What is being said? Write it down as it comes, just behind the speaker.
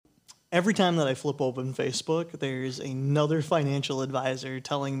Every time that I flip open Facebook, there's another financial advisor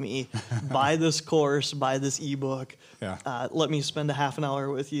telling me, buy this course, buy this ebook. Yeah. Let me spend a half an hour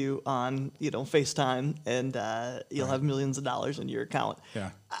with you on, FaceTime, and you'll have millions of dollars in your account.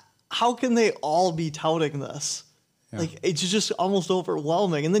 Yeah. How can they all be touting this? Yeah. Like, it's just almost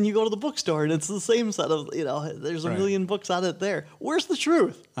overwhelming. And then you go to the bookstore and it's the same set of, there's a Right. million books on it there. Where's the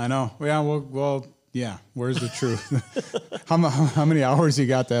truth? I know. Yeah. Well, yeah. Where's the truth? How many hours you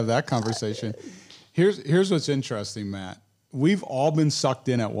got to have that conversation? Here's what's interesting, Matt. We've all been sucked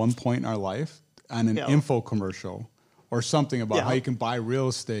in at one point in our life on an info commercial or something about how you can buy real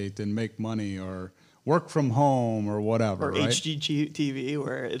estate and make money or work from home or whatever, Or right? HGTV,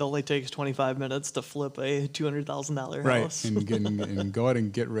 where it only takes 25 minutes to flip a $200,000 house. Right, and go ahead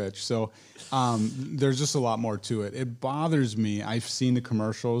and get rich. So there's just a lot more to it. It bothers me. I've seen the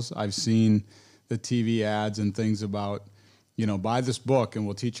commercials. I've seen the TV ads and things about, buy this book and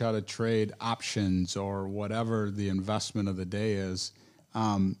we'll teach you how to trade options or whatever the investment of the day is,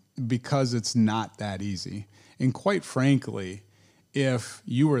 because it's not that easy. And quite frankly, if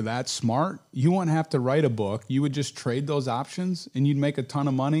you were that smart, you wouldn't have to write a book. You would just trade those options and you'd make a ton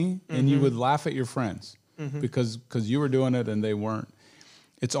of money and you would laugh at your friends because you were doing it and they weren't.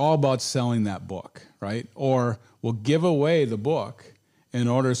 It's all about selling that book, right? Or we'll give away the book in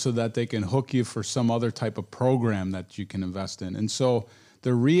order so that they can hook you for some other type of program that you can invest in. And so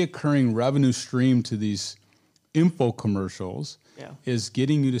the reoccurring revenue stream to these info commercials is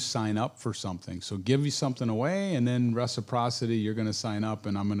getting you to sign up for something. So give you something away, and then reciprocity, you're going to sign up,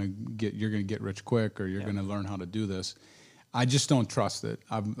 and you're going to get rich quick, or you're going to learn how to do this. I just don't trust it.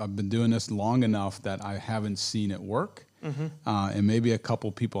 I've been doing this long enough that I haven't seen it work, and maybe a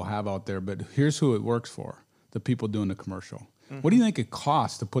couple people have out there. But here's who it works for: the people doing the commercial. What do you think it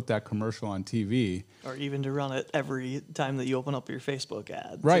costs to put that commercial on TV? Or even to run it every time that you open up your Facebook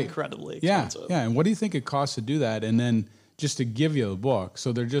ad. It's Right. incredibly expensive. Yeah. And what do you think it costs to do that? And then just to give you a book.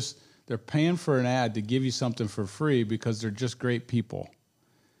 So they're paying for an ad to give you something for free because they're just great people.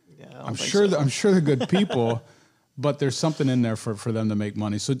 Yeah, I'm sure they're good people, but there's something in there for them to make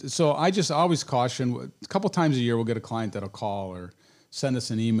money. So I just always caution. A couple times a year we'll get a client that'll call or send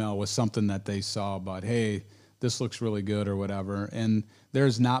us an email with something that they saw about, hey, this looks really good or whatever. And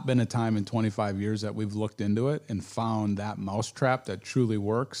there's not been a time in 25 years that we've looked into it and found that mousetrap that truly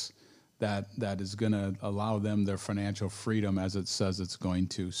works, that is going to allow them their financial freedom as it says it's going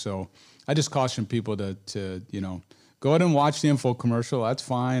to. So I just caution people to go ahead and watch the info commercial. That's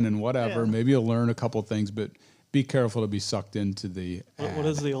fine and whatever. Yeah. Maybe you'll learn a couple things, but be careful to be sucked into the ad. What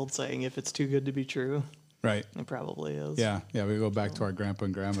is the old saying? If it's too good to be true, Right. it probably is. Yeah. We go back to our grandpa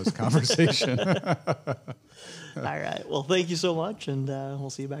and grandma's conversation. All right. Well, thank you so much, and we'll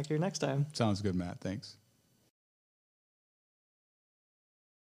see you back here next time. Sounds good, Matt. Thanks.